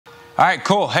All right,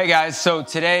 cool. Hey guys, so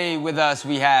today with us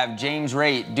we have James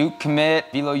Raidt, Duke commit,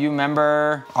 Velo U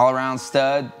member, all-around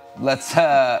stud. Let's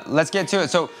get to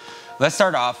it. So let's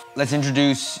start off. Let's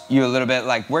introduce you a little bit,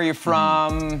 like where you're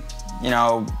from, you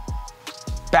know,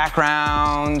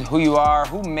 background, who you are,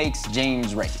 who makes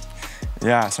James Raidt.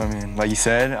 Yeah, so I mean, like you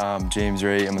said, James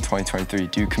Raidt, I'm a 2023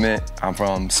 Duke commit. I'm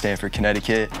from Stamford,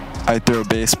 Connecticut. I throw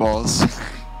baseballs.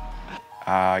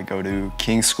 I go to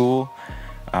King School.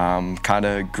 Kind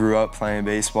of grew up playing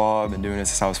baseball. I've been doing it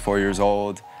since I was 4 years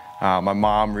old. My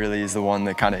mom really is the one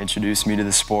that kind of introduced me to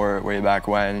the sport way back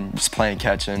when, just playing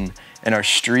catch in our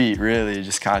street, really,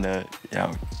 just kind of, you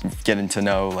know, getting to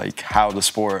know like how the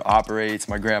sport operates.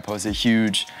 My grandpa was a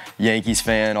huge Yankees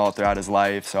fan all throughout his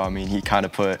life, so I mean, he kind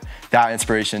of put that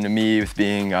inspiration to me with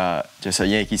being just a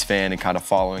Yankees fan and kind of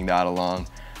following that along.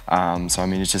 So I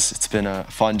mean, it's been a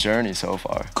fun journey so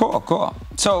far. Cool.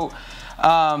 So,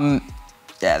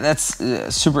 yeah, that's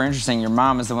super interesting. Your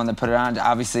mom is the one that put it on.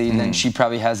 Obviously, then she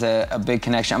probably has a big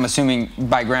connection. I'm assuming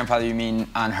by grandfather you mean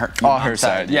on her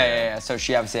side. Yeah. So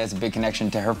she obviously has a big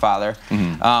connection to her father,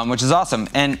 which is awesome.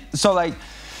 And so, like,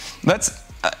 let's,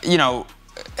 you know,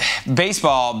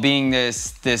 baseball being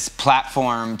this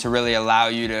platform to really allow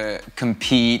you to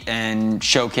compete and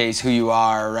showcase who you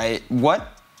are, right? What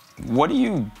do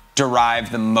you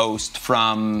derive the most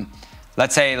from,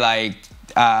 let's say, like,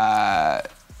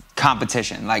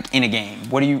 competition, like in a game?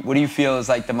 What do you feel is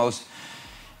like the most,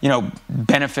 you know,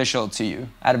 beneficial to you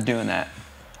out of doing that?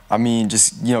 I mean,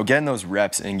 just, you know, getting those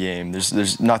reps in game,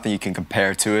 there's nothing you can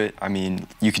compare to it. I mean,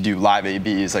 you could do live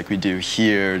ABs like we do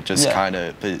here, just kind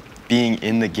of, but being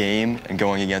in the game and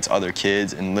going against other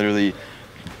kids and literally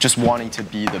just wanting to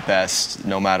be the best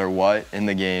no matter what in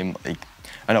the game. Like,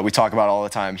 I know we talk about all the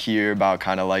time here about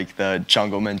kind of like the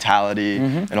jungle mentality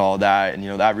and all that, and you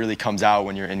know that really comes out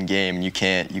when you're in game, and you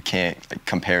can't like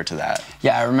compare to that.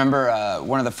 Yeah, I remember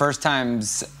one of the first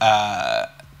times, not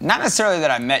necessarily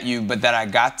that I met you, but that I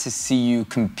got to see you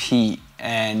compete,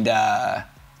 and it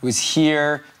was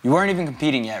here. You weren't even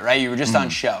competing yet, right? You were just on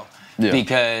show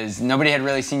because nobody had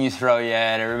really seen you throw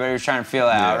yet. Everybody was trying to feel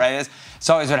it out, right? It's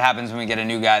always what happens when we get a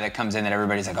new guy that comes in that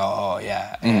everybody's like, oh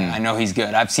yeah, I know he's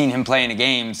good. I've seen him play in a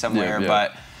game somewhere,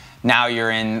 but now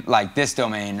you're in like this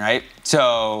domain, right?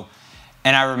 So,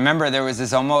 and I remember there was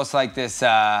this almost like this,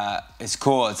 it's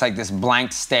cool, it's like this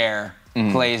blank stare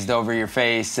glazed over your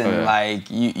face, and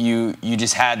like you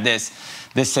just had this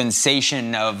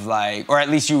sensation of like, or at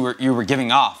least you were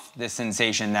giving off this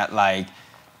sensation that like,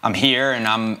 I'm here and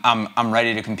I'm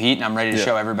ready to compete and I'm ready to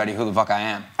show everybody who the fuck I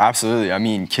am. Absolutely. I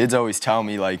mean, kids always tell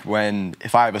me like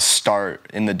if I have a start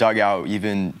in the dugout,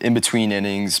 even in between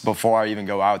innings, before I even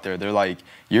go out there, they're like,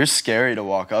 you're scary to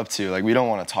walk up to. Like, we don't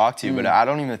want to talk to you, but I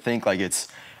don't even think like it's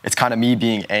kind of me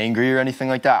being angry or anything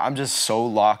like that. I'm just so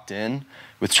locked in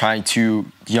with trying to,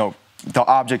 you know, the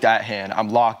object at hand. I'm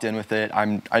locked in with it.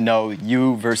 I know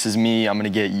you versus me, I'm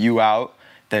going to get you out.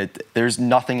 That there's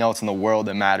nothing else in the world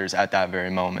that matters at that very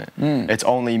moment. It's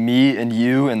only me and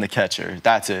you and the catcher.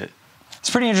 That's it. It's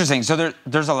pretty interesting. So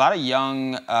there's a lot of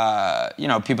young, you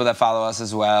know, people that follow us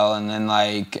as well. And then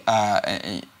like,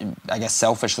 I guess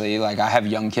selfishly, like I have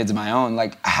young kids of my own.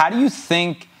 Like, how do you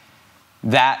think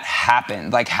that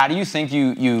happened? Like, how do you think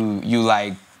you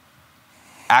like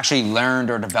actually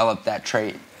learned or developed that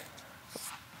trait?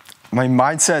 My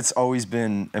mindset's always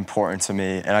been important to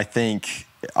me, and I think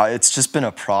it's just been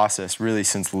a process really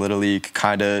since Little League,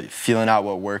 kind of feeling out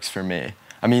what works for me.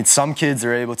 I mean, some kids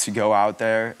are able to go out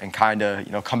there and kind of,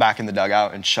 you know, come back in the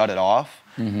dugout and shut it off,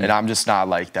 and I'm just not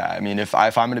like that. I mean, if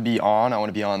I'm going to be on, I want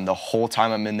to be on the whole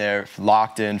time I'm in there,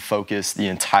 locked in, focused the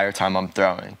entire time I'm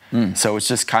throwing. So it's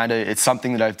just kind of, it's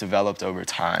something that I've developed over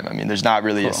time. I mean, there's not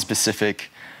really a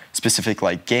specific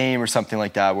like game or something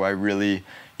like that where I really,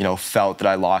 you know, felt that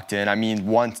I locked in. I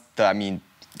mean,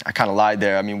 I kind of lied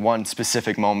there. I mean, one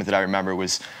specific moment that I remember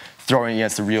was throwing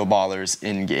against the real ballers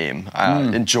in game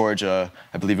in Georgia.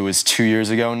 I believe it was 2 years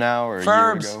ago now, or a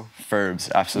year ago.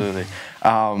 Ferbs, absolutely.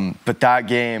 But that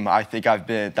game, I think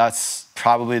that's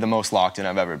probably the most locked in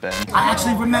I've ever been. I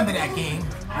actually remember that game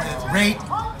where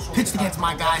Raidt pitched against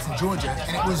my guys in Georgia,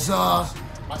 and it was, I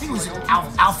think it was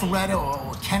Alpharetta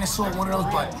or Kennesaw, one of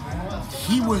those, but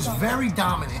he was very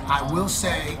dominant, I will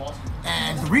say.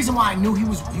 And the reason why I knew he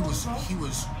was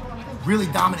really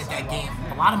dominant that game,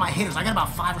 a lot of my hitters, I got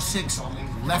about 5 or 6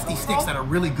 lefty sticks that are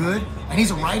really good, and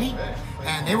he's a righty,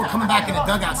 and they were coming back in the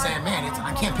dugout saying, man,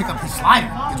 I can't pick up his slider.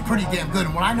 It's pretty damn good.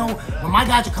 And when my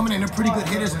guys are coming in, they're pretty good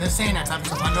hitters, and they're saying that type of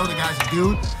stuff. I know the guy's a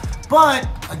dude. But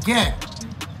again,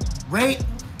 Raidt,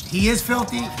 he is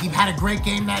filthy. He had a great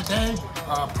game that day.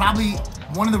 Probably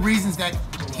one of the reasons that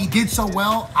he did so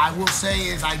well, I will say,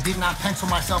 is I did not pencil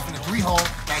myself in the 3-hole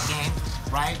that game,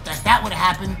 right? That would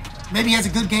have happened. Maybe he has a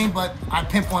good game, but I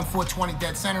pinpoint 420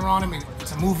 dead center on him.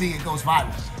 It's a movie, it goes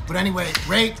viral. But anyway,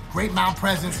 Raidt, great mound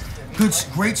presence,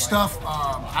 great stuff.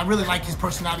 I really like his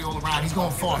personality all around. He's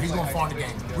going far in the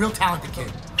game. Real talented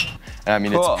kid. And I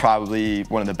mean, Cool. It's probably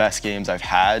one of the best games I've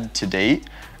had to date.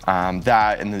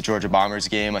 That and the Georgia Bombers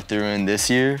game I threw in this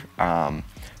year.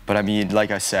 But I mean,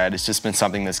 like I said, it's just been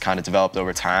something that's kind of developed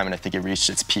over time, and I think it reached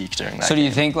its peak during that So do you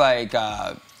game. think like,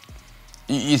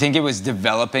 you think it was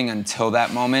developing until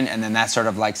that moment and then that sort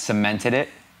of like cemented it?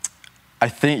 I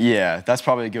think, yeah, that's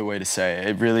probably a good way to say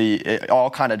it. It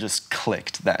all kind of just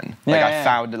clicked then. Like I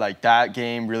found it, like that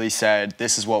game really said,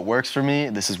 this is what works for me,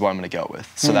 this is what I'm gonna go with.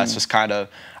 So that's just kind of,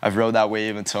 I've rode that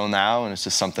wave until now, and it's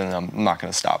just something that I'm not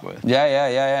gonna stop with.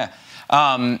 Yeah.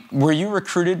 Were you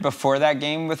recruited before that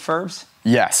game with Ferbs?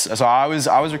 Yes, so I was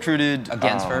recruited.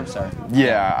 Against Ferbs, sorry.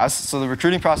 Yeah, so the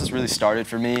recruiting process really started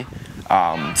for me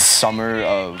summer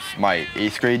of my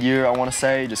 8th grade year, I want to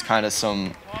say. Just kind of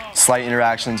some slight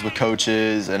interactions with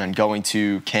coaches and then going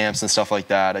to camps and stuff like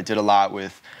that. I did a lot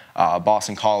with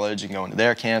Boston College and going to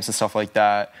their camps and stuff like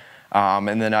that.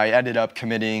 And then I ended up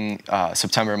committing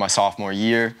September of my sophomore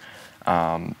year.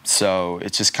 So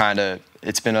it's just kind of,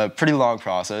 it's been a pretty long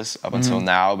process up until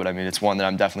now, but I mean, it's one that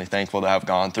I'm definitely thankful to have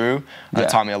gone through. It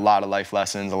taught me a lot of life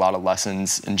lessons, a lot of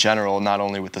lessons in general, not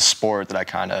only with the sport, that I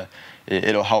kind of,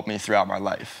 it'll help me throughout my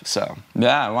life, so.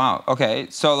 Yeah, wow, okay.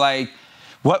 So like,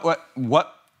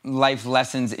 what life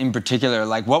lessons in particular,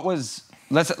 like what was,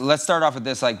 let's start off with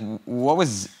this, like what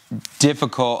was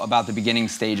difficult about the beginning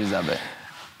stages of it?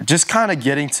 Just kind of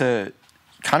getting to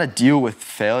kind of deal with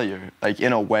failure, like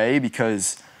in a way,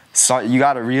 because you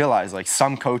got to realize, like,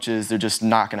 some coaches, they're just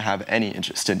not going to have any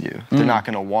interest in you. They're not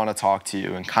going to want to talk to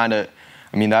you, and kind of,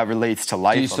 I mean, that relates to life a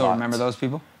lot. Do you still remember those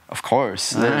people? Of course.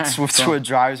 That's what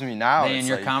drives me now. Are they in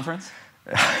your conference?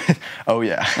 Oh,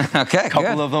 yeah. Okay, a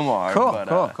couple of them are.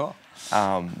 Cool.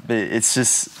 But it's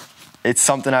just, it's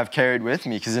something I've carried with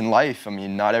me, because in life, I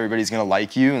mean, not everybody's going to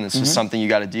like you, and it's just something you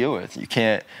got to deal with. You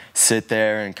can't sit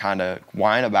there and kind of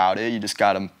whine about it. You just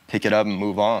got to pick it up and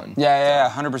move on. Yeah,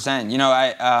 100%. You know,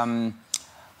 I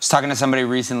was talking to somebody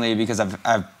recently because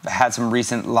I've had some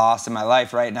recent loss in my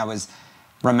life, right? And I was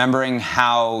remembering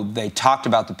how they talked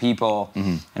about the people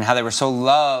and how they were so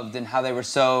loved and how they were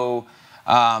so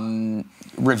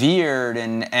revered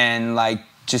and like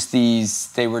just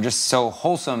they were just so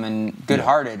wholesome and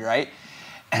good-hearted, right?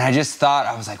 And I just thought,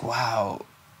 I was like, wow,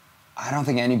 I don't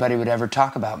think anybody would ever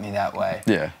talk about me that way.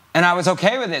 Yeah. And I was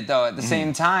okay with it, though, at the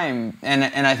same time.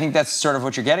 And I think that's sort of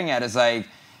what you're getting at, is like,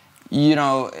 you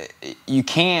know, you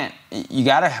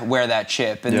got to wear that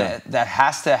chip. And that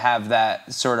has to have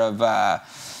that sort of,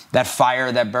 that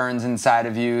fire that burns inside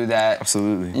of you that,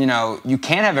 absolutely, you know, you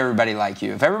can't have everybody like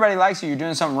you. If everybody likes you, you're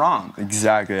doing something wrong.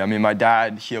 Exactly. I mean, my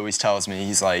dad, he always tells me,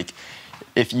 he's like,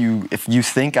 if you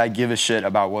think I give a shit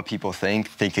about what people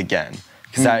think again.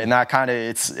 Because that kind of,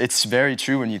 it's very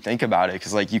true when you think about it,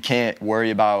 because like you can't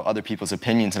worry about other people's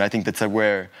opinions, and I think that's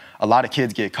where a lot of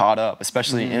kids get caught up,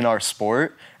 especially in our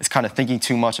sport. It's kind of thinking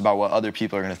too much about what other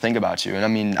people are going to think about you. And I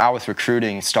mean, now with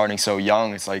recruiting, starting so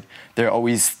young, it's like they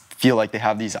always feel like they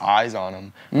have these eyes on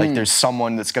them, like there's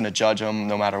someone that's going to judge them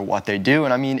no matter what they do.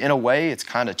 And I mean, in a way, it's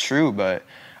kind of true, but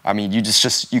I mean, you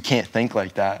just you can't think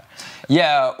like that.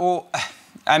 Yeah, well,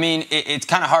 I mean, it's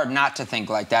kind of hard not to think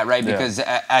like that, right? Because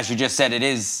as you just said, it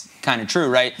is kind of true,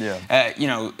 right? Yeah. You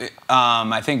know,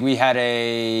 I think we had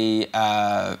a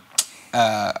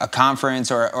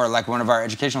conference or like one of our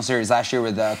educational series last year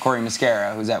with Corey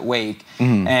Mascara, who's at Wake,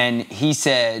 and he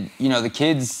said, you know, the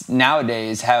kids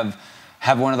nowadays have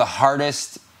one of the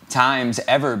hardest times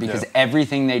ever because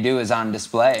everything they do is on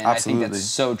display, and Absolutely. I think that's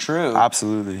so true.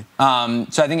 Absolutely.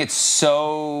 So I think it's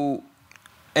sort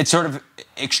of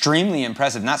extremely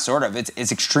impressive, not sort of,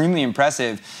 it's extremely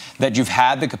impressive that you've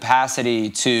had the capacity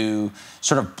to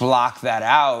sort of block that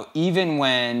out, even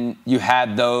when you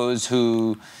had those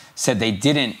who said they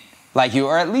didn't like you,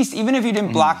 or at least even if you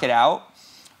didn't block it out,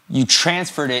 you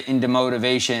transferred it into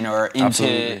motivation or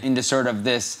into sort of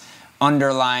this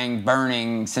underlying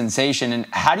burning sensation. And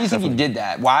how do you think you did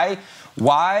that?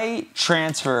 Why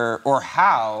transfer, or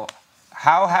how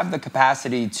have the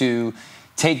capacity to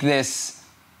take this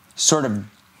sort of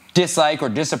dislike or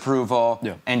disapproval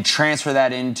and transfer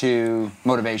that into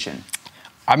motivation?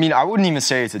 I mean, I wouldn't even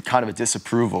say it's a kind of a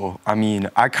disapproval. I mean,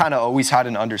 I kind of always had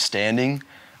an understanding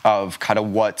of kind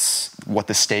of what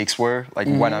the stakes were. Like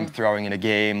when I'm throwing in a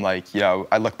game, like, you know,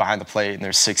 I look behind the plate and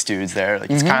there's 6 dudes there.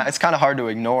 Like it's kind of hard to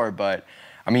ignore, but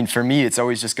I I mean, for me, it's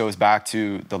always just goes back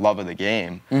to the love of the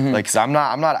game. Like, cause I'm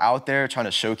not out there trying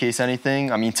to showcase anything.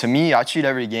 I mean, to me, I treat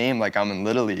every game like I'm in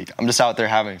Little League. I'm just out there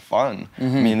having fun. I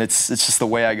mean, it's just the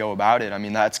way I go about it. I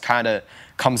mean, that's kind of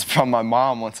comes from my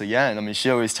mom once again. I mean, she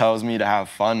always tells me to have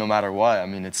fun no matter what. I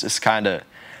mean, it's just kind of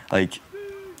like,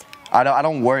 I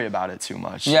don't worry about it too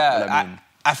much. Yeah, I mean,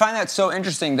 I find that so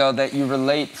interesting, though, that you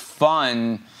relate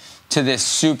fun to this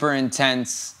super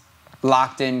intense,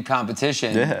 locked-in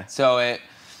competition. Yeah. So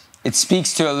it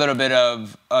speaks to a little bit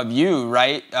of you,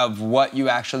 right? Of what you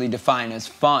actually define as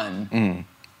fun,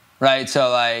 right?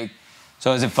 So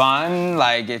is it fun?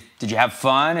 Like, did you have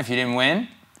fun if you didn't win?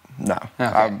 No, Okay.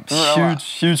 I'm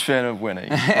huge fan of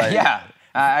winning. Like, Yeah,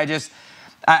 I guess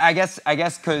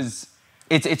because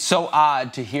it's so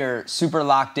odd to hear super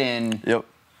locked in. Yep.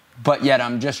 But yet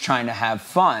I'm just trying to have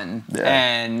fun,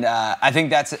 and I think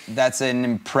that's an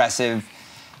impressive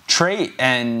trait.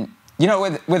 And you know,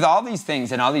 with all these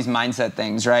things and all these mindset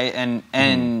things, right?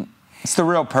 And it's the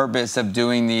real purpose of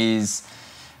doing these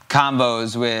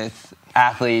combos with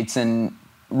athletes, and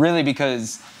really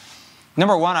because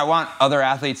number one, I want other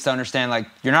athletes to understand, like,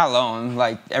 you're not alone.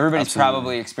 Like, everybody's Absolutely.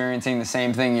 probably experiencing the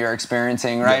same thing you're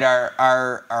experiencing, right? Yeah.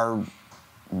 Our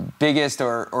biggest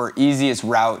or easiest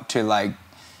route to like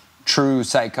true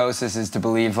psychosis is to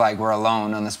believe like we're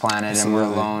alone on this planet. Absolutely.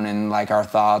 And we're alone in like our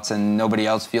thoughts, and nobody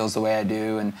else feels the way I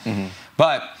do. And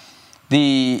but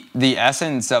the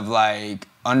essence of like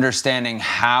understanding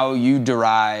how you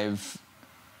derive,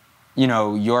 you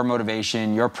know, your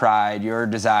motivation, your pride, your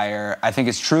desire, I think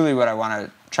is truly what I want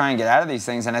to try and get out of these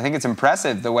things. And I think it's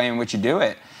impressive the way in which you do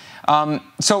it.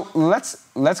 So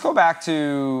let's go back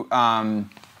to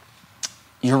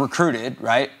you're recruited,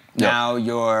 right? Yep.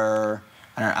 Now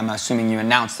I'm assuming you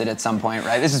announced it at some point,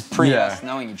 right? This is pre us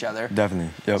knowing each other.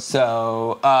 Definitely. Yep.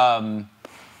 So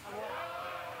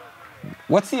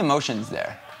what's the emotions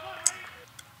there?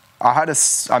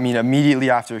 I mean, immediately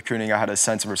after recruiting, I had a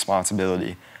sense of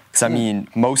responsibility. Because, I mean,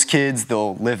 most kids,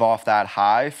 they'll live off that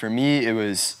high. For me,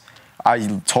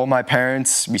 I told my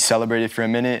parents, we celebrated for a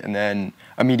minute, and then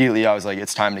immediately I was like,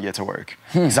 it's time to get to work.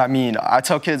 Because, I mean, I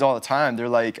tell kids all the time, they're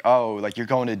like, oh, like, you're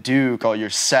going to Duke, oh, you're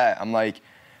set. I'm like,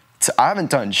 I haven't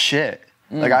done shit.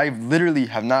 Like, I literally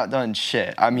have not done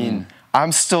shit. I mean,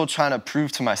 I'm still trying to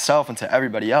prove to myself and to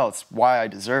everybody else why I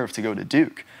deserve to go to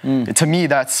Duke. And to me,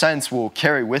 that sense will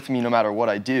carry with me no matter what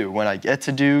I do. When I get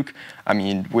to Duke, I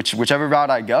mean, whichever route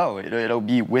I go, it'll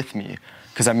be with me.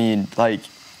 Because, I mean, like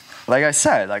I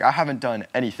said, like, I haven't done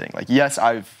anything. Like, yes,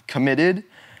 I've committed,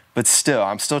 but still,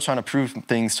 I'm still trying to prove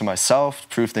things to myself,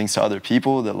 prove things to other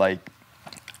people that, like,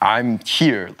 I'm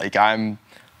here. Like,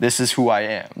 this is who I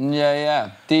am.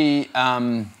 Yeah.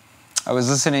 I was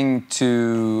listening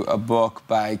to a book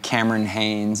by Cameron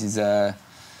Haynes. He's a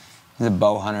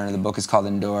bow hunter. The book is called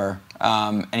Endure.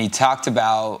 And he talked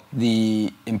about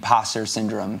the imposter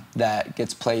syndrome that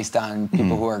gets placed on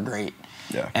people who are great.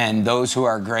 Yeah. And those who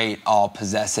are great all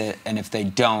possess it. And if they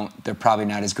don't, they're probably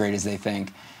not as great as they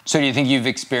think. So do you think you've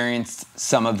experienced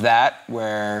some of that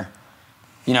where,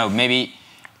 you know, maybe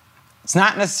it's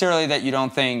not necessarily that you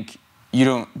don't think you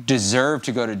don't deserve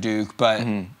to go to Duke, but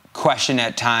question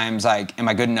at times like, am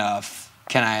I good enough?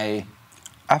 Can I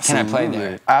play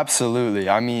there? Absolutely.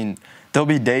 I mean, there'll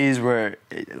be days where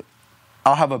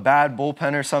I'll have a bad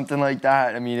bullpen or something like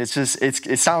that. I mean, it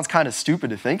sounds kind of stupid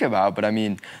to think about, but I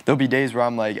mean, there'll be days where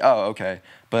I'm like, oh, okay.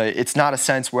 But it's not a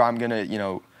sense where I'm going to, you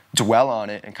know, dwell on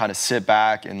it and kind of sit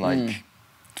back and like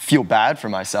feel bad for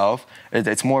myself.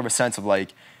 It's more of a sense of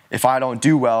like, if I don't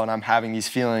do well and I'm having these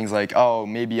feelings like, oh,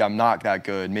 maybe I'm not that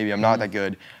good, maybe I'm not that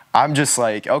good, I'm just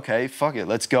like, okay, fuck it,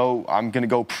 let's go. I'm going to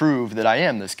go prove that I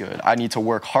am this good. I need to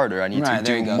work harder. I need to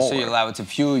do more. So you allow it to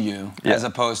fuel you as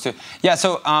opposed to... Yeah,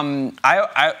 so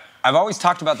I've always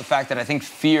talked about the fact that I think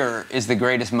fear is the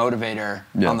greatest motivator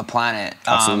on the planet.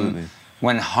 Absolutely.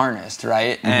 When harnessed,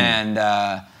 right?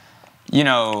 And, you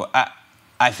know,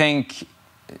 I think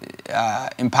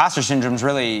imposter syndrome is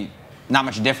really not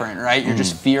much different, right? You're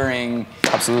just fearing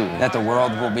that the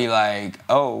world will be like,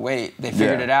 oh, wait, they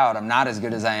figured it out. I'm not as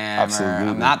good as I am, or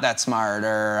I'm not that smart,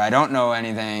 or I don't know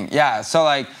anything. Yeah, so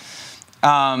like,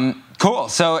 cool.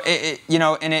 So, you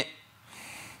know, and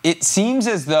it seems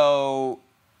as though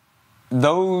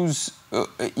those,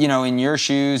 you know, in your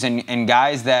shoes and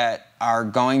guys that are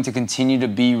going to continue to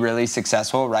be really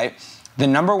successful, right? The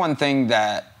number one thing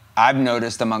that I've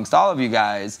noticed amongst all of you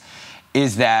guys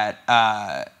is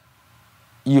that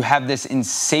you have this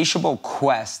insatiable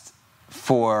quest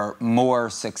for more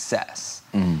success.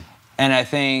 And I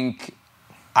think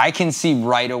I can see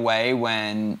right away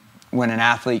when an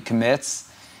athlete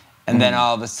commits and then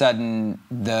all of a sudden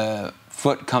the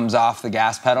foot comes off the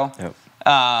gas pedal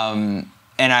And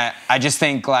I just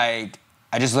think, like,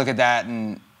 I just look at that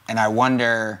and I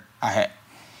wonder,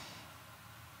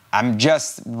 I'm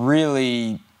just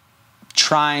really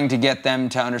trying to get them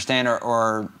to understand,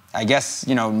 or I guess,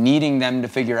 you know, needing them to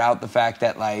figure out the fact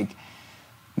that, like,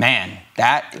 man,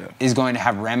 that is going to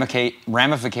have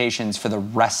ramifications for the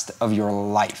rest of your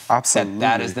life. Absolutely.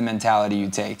 That is the mentality you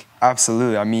take.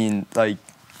 Absolutely. I mean, like,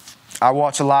 I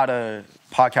watch a lot of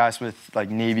podcasts with, like,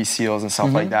 Navy SEALs and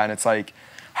stuff like that, and it's like,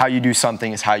 how you do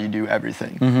something is how you do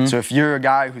everything. So if you're a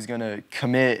guy who's going to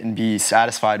commit and be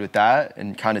satisfied with that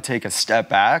and kind of take a step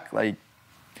back, like,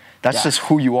 that's just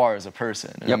who you are as a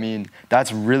person. And I mean,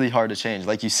 that's really hard to change.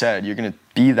 Like you said, you're going to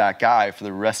be that guy for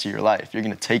the rest of your life. You're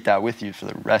going to take that with you for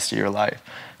the rest of your life.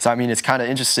 So, I mean, it's kind of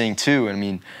interesting, too. I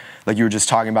mean, like you were just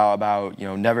talking about, you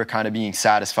know, never kind of being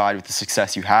satisfied with the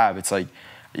success you have. It's like,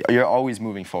 you're always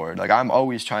moving forward. Like, I'm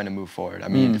always trying to move forward. I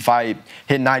mean, if I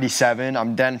hit 97,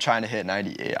 I'm then trying to hit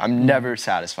 98. I'm never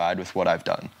satisfied with what I've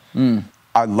done.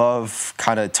 I love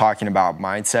kind of talking about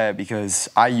mindset because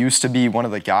I used to be one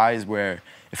of the guys where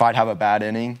if I'd have a bad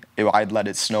inning, I'd let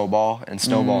it snowball and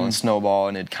snowball and snowball,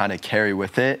 and it'd kind of carry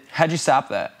with it. How'd you stop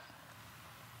that?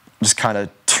 Just kind of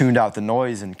tuned out the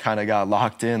noise and kind of got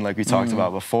locked in like we talked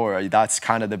about before. That's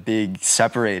kind of the big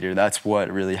separator. That's what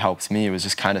really helped me, was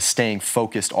just kind of staying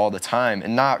focused all the time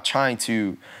and not trying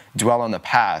to dwell on the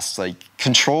past. Like,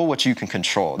 control what you can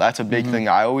control. That's a big thing.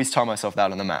 I always tell myself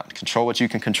that on the mound. Control what you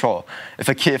can control.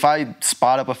 If I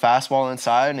spot up a fastball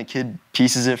inside and a kid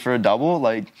pieces it for a double,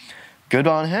 like, good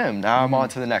on him. Now I'm on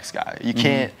to the next guy. You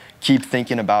can't keep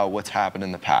thinking about what's happened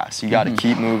in the past. You got to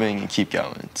keep moving and keep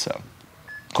going. So.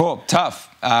 Cool. Tough.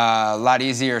 A lot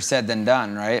easier said than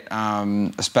done, right?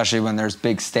 Especially when there's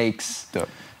big stakes. Yep.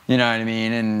 You know what I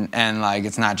mean? And like,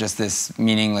 it's not just this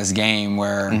meaningless game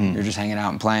where you're just hanging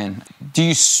out and playing. Do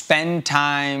you spend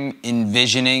time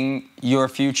envisioning your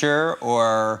future,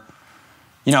 or,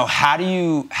 you know, how do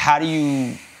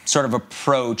you sort of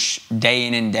approach day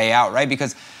in and day out, right?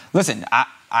 Because, listen,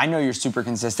 I know you're super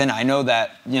consistent. I know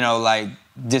that, you know, like,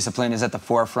 discipline is at the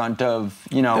forefront of,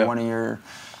 you know,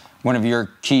 one of your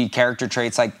key character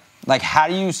traits. Like, how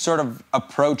do you sort of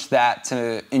approach that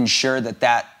to ensure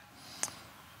that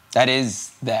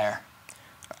is there?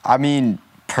 I mean,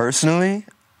 personally,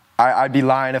 I'd be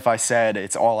lying if I said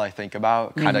it's all I think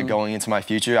about, kind of going into my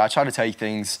future. I try to take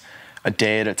things a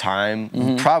day at a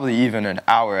time, probably even an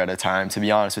hour at a time, to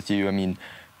be honest with you. I mean,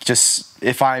 just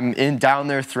if I'm down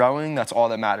there throwing, that's all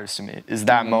that matters to me, is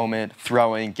that moment,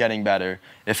 throwing, getting better.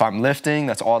 If I'm lifting,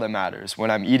 that's all that matters.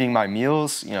 When I'm eating my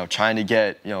meals, you know, trying to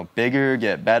get, you know, bigger,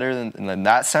 get better in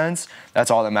that sense, that's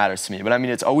all that matters to me. But I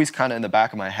mean, it's always kind of in the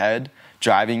back of my head,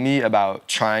 driving me about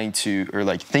trying to, or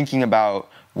like thinking about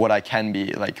what I can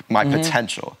be, like my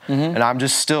potential. And I'm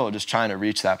just still trying to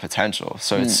reach that potential.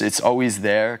 So it's always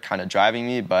there, kind of driving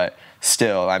me, but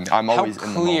still, I'm always in the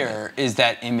moment. How clear is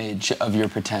that image of your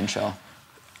potential?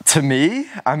 To me,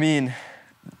 I mean,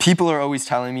 people are always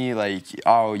telling me, like,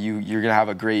 oh, you're going to have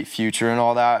a great future and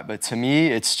all that. But to me,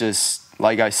 it's just,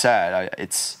 like I said,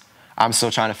 I'm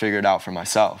still trying to figure it out for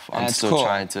myself. I'm still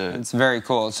trying to. It's very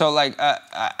cool. So, like,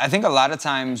 I think a lot of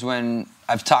times when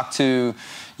I've talked to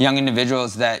young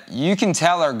individuals that you can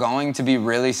tell are going to be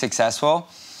really successful,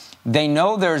 they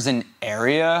know there's an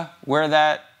area where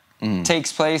that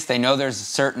takes place. They know there's a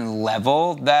certain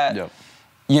level that,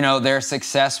 you know, their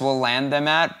success will land them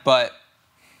at, but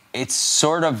it's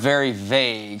sort of very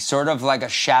vague, sort of like a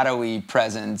shadowy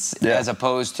presence, as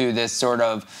opposed to this sort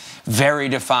of very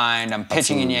defined, I'm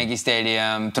pitching in Yankee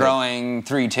Stadium, throwing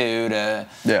 3-2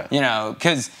 to, you know,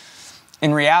 because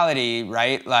in reality,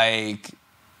 right, like,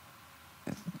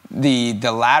 the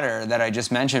ladder that I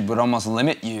just mentioned would almost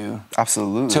limit you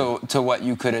to what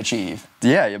you could achieve.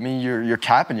 Yeah, I mean, you're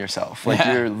capping yourself. Like,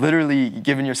 you're literally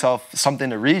giving yourself something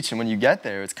to reach, and when you get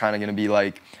there, it's kind of going to be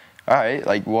like, all right,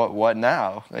 like, what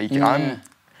now? Like,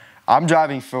 I'm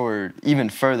driving forward even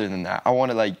further than that. I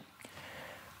want to, like,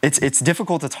 it's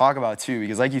difficult to talk about, too,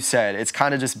 because, like you said, it's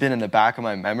kind of just been in the back of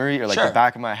my memory, or, like, the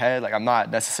back of my head. Like, I'm not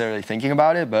necessarily thinking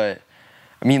about it, but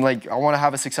I mean, like, I want to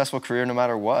have a successful career no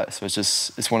matter what. So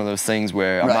it's one of those things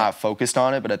where I'm not focused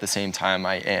on it, but at the same time,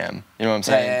 I am. You know what I'm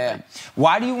saying? Yeah. Like,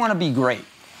 why do you want to be great?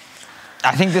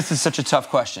 I think this is such a tough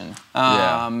question.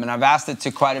 And I've asked it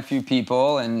to quite a few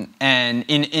people and in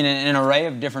an array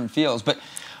of different fields. But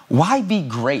why be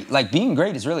great? Like, being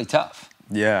great is really tough.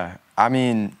 Yeah. I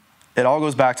mean, it all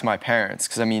goes back to my parents.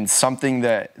 Because, I mean, something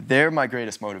that they're my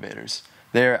greatest motivators.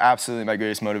 They're absolutely my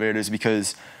greatest motivators,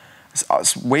 because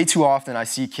way too often I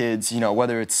see kids, you know,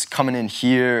 whether it's coming in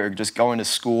here or just going to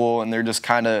school, and they're just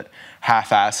kind of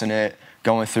half-assing it,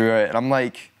 going through it. And I'm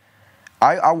like,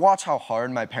 I watch how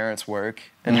hard my parents work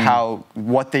and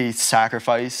what they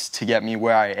sacrifice to get me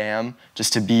where I am,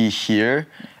 just to be here.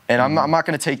 And I'm not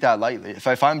going to take that lightly.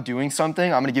 If I'm doing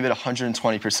something, I'm going to give it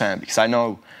 120% because I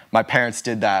know my parents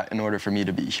did that in order for me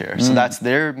to be here. So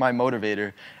they're my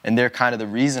motivator, and they're kind of the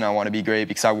reason I want to be great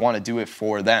because I want to do it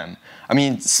for them. I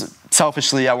mean,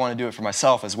 selfishly, I want to do it for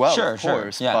myself as well, of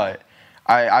course. Yeah. But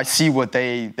I see what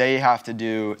they have to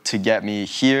do to get me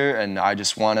here, and I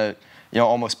just want to,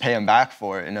 almost pay them back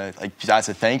for it, and as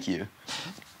a thank you.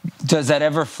 Does that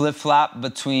ever flip-flop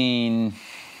between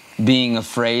being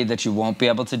afraid that you won't be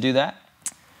able to do that?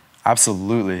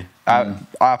 Absolutely.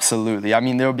 Absolutely. I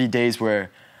mean, there'll be days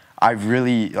where I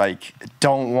really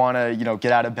don't want to,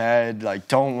 get out of bed,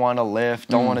 don't want to lift,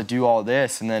 don't want to do all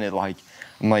this, and then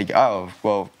I'm like, oh,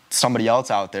 well, somebody else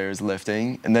out there is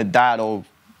lifting, and then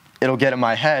it'll get in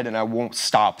my head, and I won't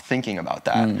stop thinking about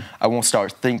that. I won't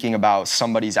start thinking about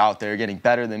somebody's out there getting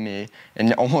better than me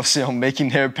and almost making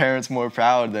their parents more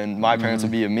proud than my parents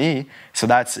would be of me. So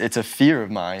it's a fear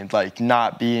of mine,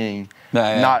 not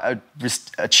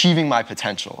achieving my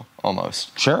potential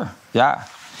almost. Sure, yeah.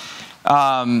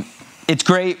 It's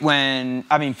great when,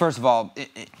 I mean, first of all,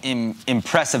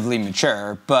 impressively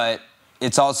mature, but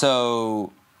it's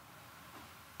also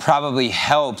probably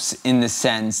helps in the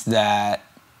sense that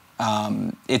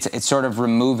it's sort of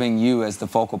removing you as the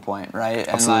focal point, right?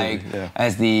 Absolutely, and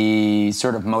as the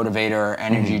sort of motivator or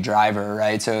energy driver,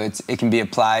 right? So it can be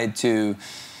applied to,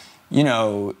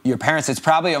 your parents. It's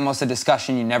probably almost a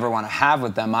discussion you never want to have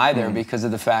with them either because of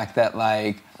the fact that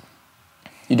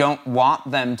you don't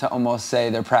want them to almost say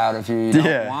they're proud of you. You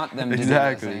don't want them to do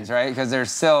those things, right? Because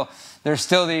there's still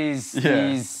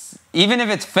these. Even if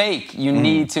it's fake, you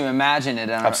need to imagine it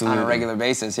on a regular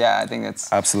basis. Yeah, I think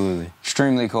that's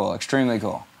extremely cool. Extremely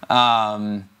cool.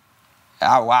 Oh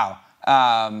wow.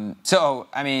 So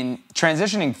I mean,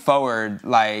 transitioning forward,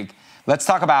 let's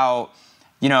talk about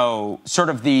sort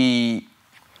of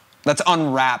let's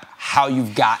unwrap how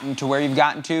you've gotten to where you've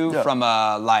gotten to from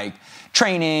a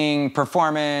training,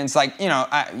 performance.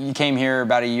 You came here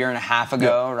about a year and a half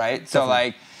ago, right? So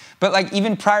definitely. But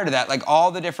even prior to that,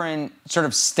 all the different sort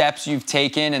of steps you've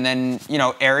taken, and then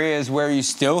areas where you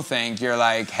still think you're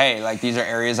hey, these are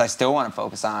areas I still want to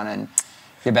focus on and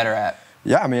get better at.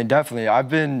 Yeah, I mean, definitely. I've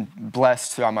been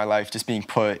blessed throughout my life just being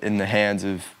put in the hands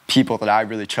of people that I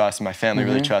really trust and my family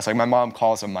really trusts. My mom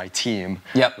calls them my team.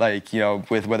 Yep.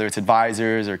 With whether it's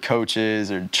advisors or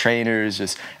coaches or trainers,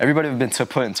 just everybody I've been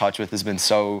put in touch with has been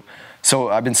so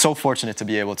I've been so fortunate to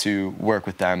be able to work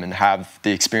with them and have the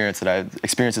experiences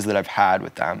that I've had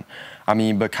with them. I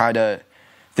mean, but kind of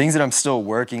things that I'm still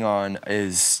working on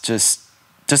is just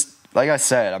like I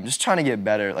said, I'm just trying to get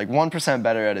better, 1%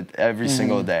 better at it every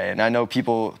single day. And I know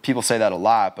people say that a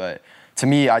lot, but to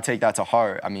me, I take that to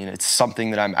heart. I mean, it's something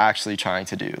that I'm actually trying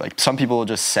to do. Some people will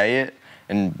just say it,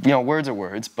 and words are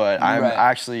words, but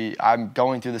I'm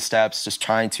going through the steps, just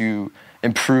trying to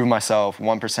improve myself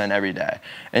 1% every day.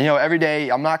 And every day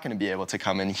I'm not going to be able to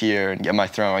come in here and get my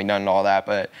throwing done and all that,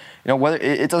 but whether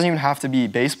it doesn't even have to be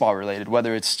baseball related,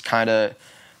 whether it's kind of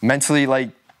mentally,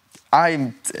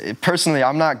 I'm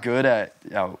not good at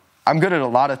I'm good at a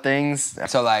lot of things.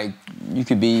 So you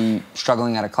could be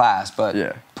struggling at a class,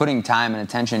 but putting time and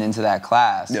attention into that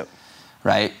class,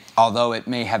 right? Although it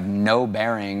may have no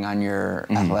bearing on your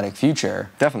athletic future.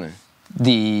 Definitely.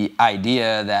 The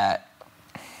idea that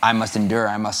I must endure,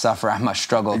 I must suffer, I must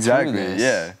struggle through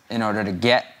this in order to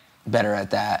get better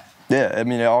at that. Yeah, I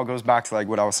mean, it all goes back to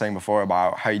what I was saying before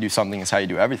about how you do something is how you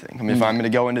do everything. I mean, if I'm going to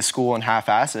go into school and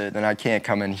half-ass it, then I can't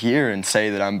come in here and say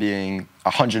that I'm being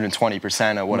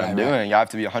 120% at what I'm doing. I have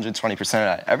to be 120%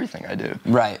 at everything I do.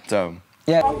 Right. So,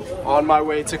 yeah. On my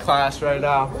way to class right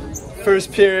now.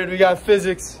 First period, we got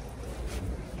physics.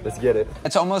 Let's get it.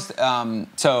 It's almost, they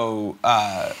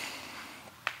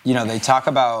talk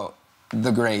about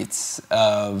the greats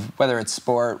of whether it's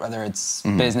sport, whether it's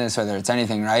business, whether it's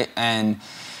anything, right? And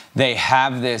they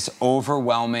have this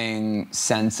overwhelming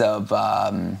sense of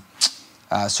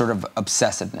sort of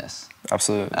obsessiveness.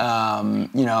 Absolutely.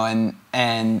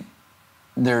 And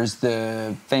there's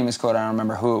the famous quote, I don't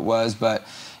remember who it was, but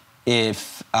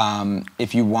if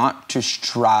you want to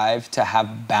strive to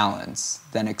have balance,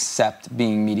 then accept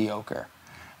being mediocre.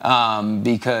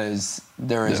 Because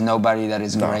there is nobody that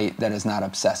is great that is not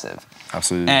obsessive.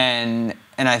 Absolutely. And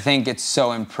I think it's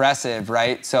so impressive,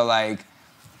 right? So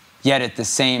yet at the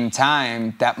same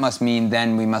time, that must mean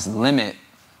then we must limit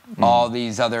all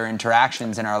these other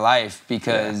interactions in our life,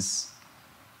 because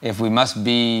if we must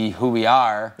be who we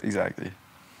are, exactly,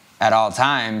 at all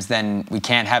times, then we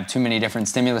can't have too many different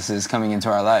stimuluses coming into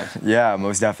our life. Yeah,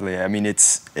 most definitely. I mean,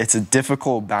 it's a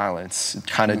difficult balance,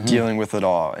 kind of dealing with it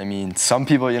all. I mean, some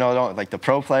people, you know, don't like the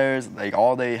pro players, like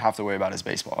all they have to worry about is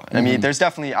baseball. I mean, there's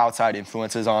definitely outside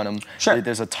influences on them. Sure.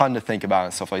 There's a ton to think about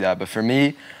and stuff like that. But for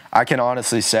me, I can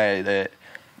honestly say that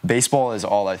baseball is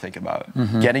all I think about.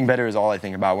 Getting better is all I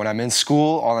think about. When I'm in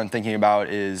school, all I'm thinking about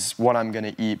is what I'm going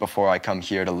to eat before I come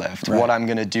here to lift, what I'm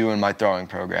going to do in my throwing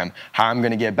program, how I'm going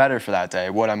to get better for that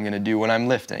day, what I'm going to do when I'm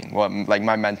lifting, what like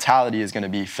my mentality is going to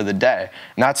be for the day.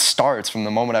 And that starts from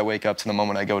the moment I wake up to the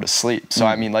moment I go to sleep. So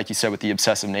I mean, like you said, with the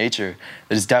obsessive nature,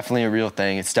 it is definitely a real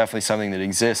thing. It's definitely something that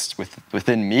exists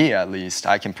within me, at least,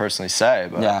 I can personally say.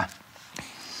 But. Yeah.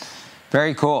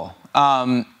 Very cool.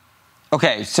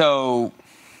 Okay, so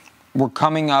we're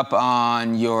coming up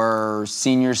on your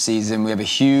senior season. We have a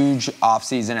huge off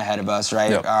season ahead of us,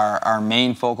 right? Yep. Our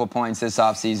main focal points this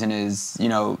off season is, you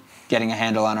know, getting a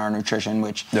handle on our nutrition,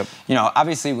 which, you know,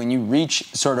 obviously when you reach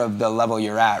sort of the level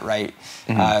you're at, right,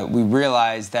 we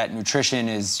realize that nutrition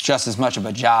is just as much of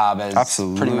a job as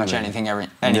pretty much anything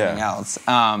else.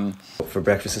 For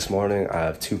breakfast this morning, I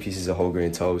have 2 pieces of whole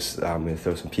grain toast. I'm gonna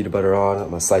throw some peanut butter on. I'm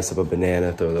gonna slice up a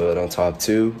banana, throw a little bit on top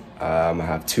too. I'm gonna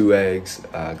have 2 eggs,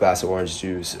 a glass of orange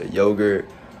juice, a yogurt,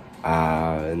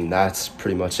 and that's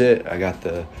pretty much it. I got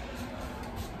the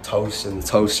toast in the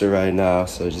toaster right now,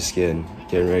 so just getting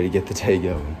ready to get the day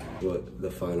going. What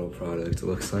the final product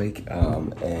looks like,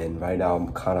 and right now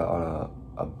I'm kind of on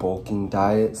a bulking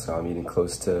diet, so I'm eating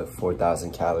close to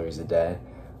 4,000 calories a day.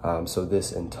 So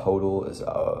this in total is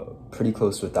pretty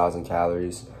close to 1,000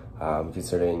 calories,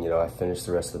 considering, you know, I finished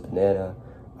the rest of the banana.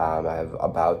 I have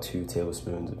about 2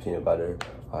 tablespoons of peanut butter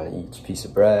on each piece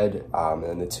of bread, and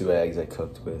then the 2 eggs I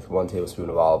cooked with 1 tablespoon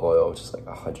of olive oil, which is like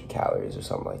 100 calories or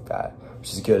something like that,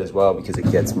 which is good as well because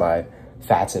it gets my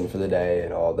fats in for the day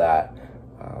and all that.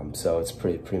 So it's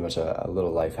pretty much a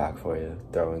little life hack for you,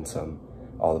 throw in some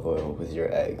olive oil with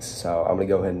your eggs. So I'm gonna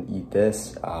go ahead and eat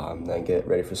this, then get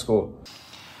ready for school.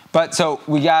 But so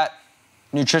we got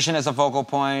nutrition as a focal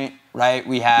point, right?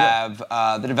 We have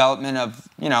the development of,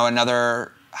 you know,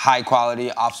 another high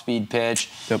quality off-speed pitch,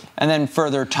 and then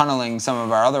further tunneling some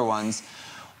of our other ones.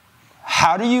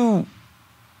 How do you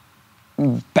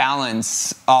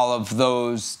balance all of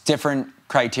those different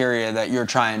criteria that you're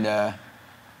trying to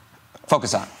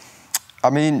focus on? I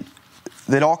mean,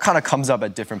 it all kind of comes up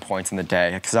at different points in the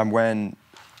day, because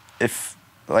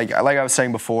like I was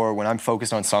saying before, when I'm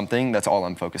focused on something, that's all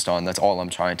I'm focused on. That's all I'm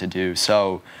trying to do.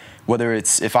 So whether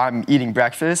it's, if I'm eating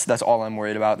breakfast, that's all I'm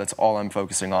worried about. That's all I'm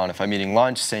focusing on. If I'm eating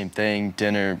lunch, same thing,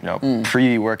 dinner, you know,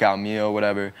 pre-workout meal,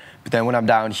 whatever. But then when I'm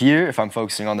down here, if I'm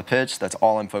focusing on the pitch, that's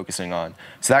all I'm focusing on.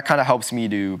 So that kind of helps me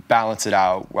to balance it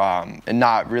out, and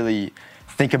not really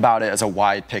think about it as a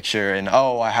wide picture and,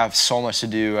 oh, I have so much to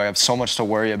do, I have so much to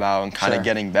worry about, and kind of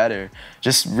getting better.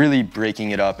 Just really breaking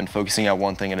it up and focusing on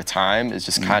one thing at a time is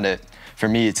just kind of, for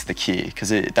me, it's the key,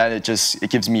 because it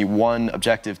gives me one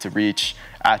objective to reach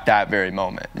at that very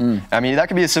moment. I mean, that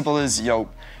could be as simple as, you know,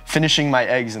 finishing my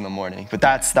eggs in the morning, but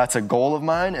that's a goal of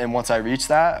mine, and once I reach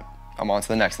that, I'm on to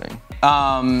the next thing.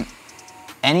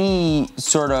 Any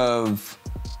sort of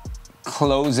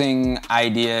closing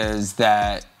ideas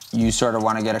that you sort of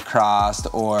want to get across,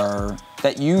 or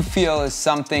that you feel is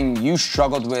something you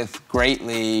struggled with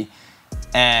greatly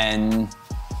and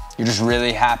you're just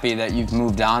really happy that you've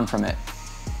moved on from it?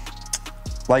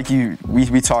 Like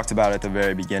we talked about at the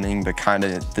very beginning, but kind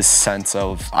of this sense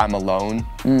of I'm alone.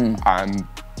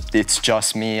 It's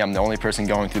just me. I'm the only person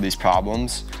going through these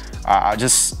problems.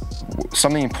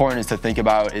 Something important is to think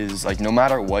about is, like, no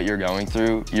matter what you're going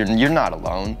through, you're not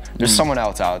alone. There's someone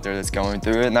else out there that's going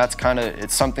through it, and that's kind of,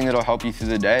 it's something that'll help you through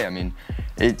the day. I mean,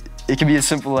 it can be as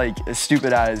simple, like, as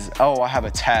stupid as, oh, I have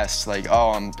a test, like,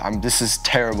 oh, this is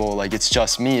terrible, like, it's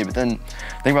just me. But then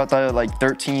think about the, like,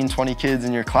 13, 20 kids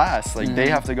in your class, like, they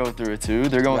have to go through it too.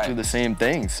 They're going through the same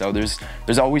thing. So there's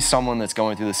always someone that's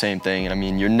going through the same thing. And I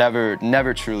mean, you're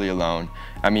never truly alone.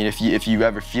 I mean, if you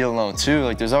ever feel alone too,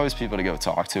 like, there's always people to go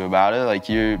talk to about it. Like,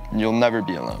 you'll never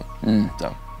be alone.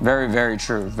 So very, very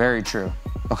true. Very true.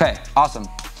 Okay, awesome.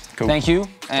 Cool. Thank you.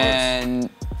 And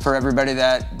for everybody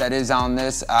that is on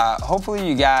this, hopefully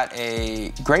you got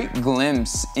a great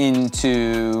glimpse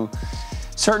into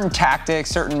certain tactics,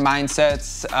 certain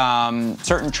mindsets,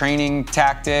 certain training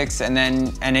tactics, and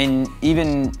in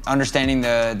even understanding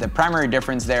the primary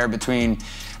difference there between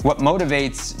what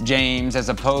motivates James as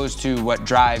opposed to what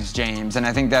drives James. And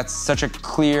I think that's such a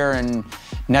clear and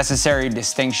necessary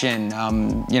distinction.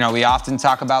 You know, we often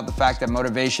talk about the fact that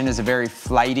motivation is a very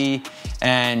flighty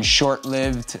and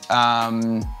short-lived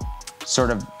sort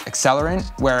of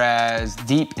accelerant, whereas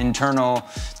deep internal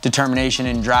determination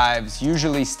and drives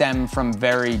usually stem from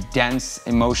very dense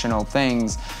emotional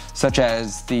things, such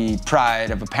as the pride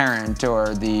of a parent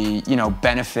or the, you know,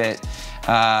 benefit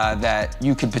that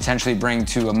you could potentially bring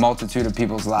to a multitude of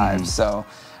people's lives. So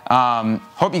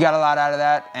hope you got a lot out of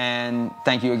that, and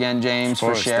thank you again, James,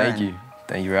 for sharing.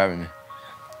 Thank you for having me.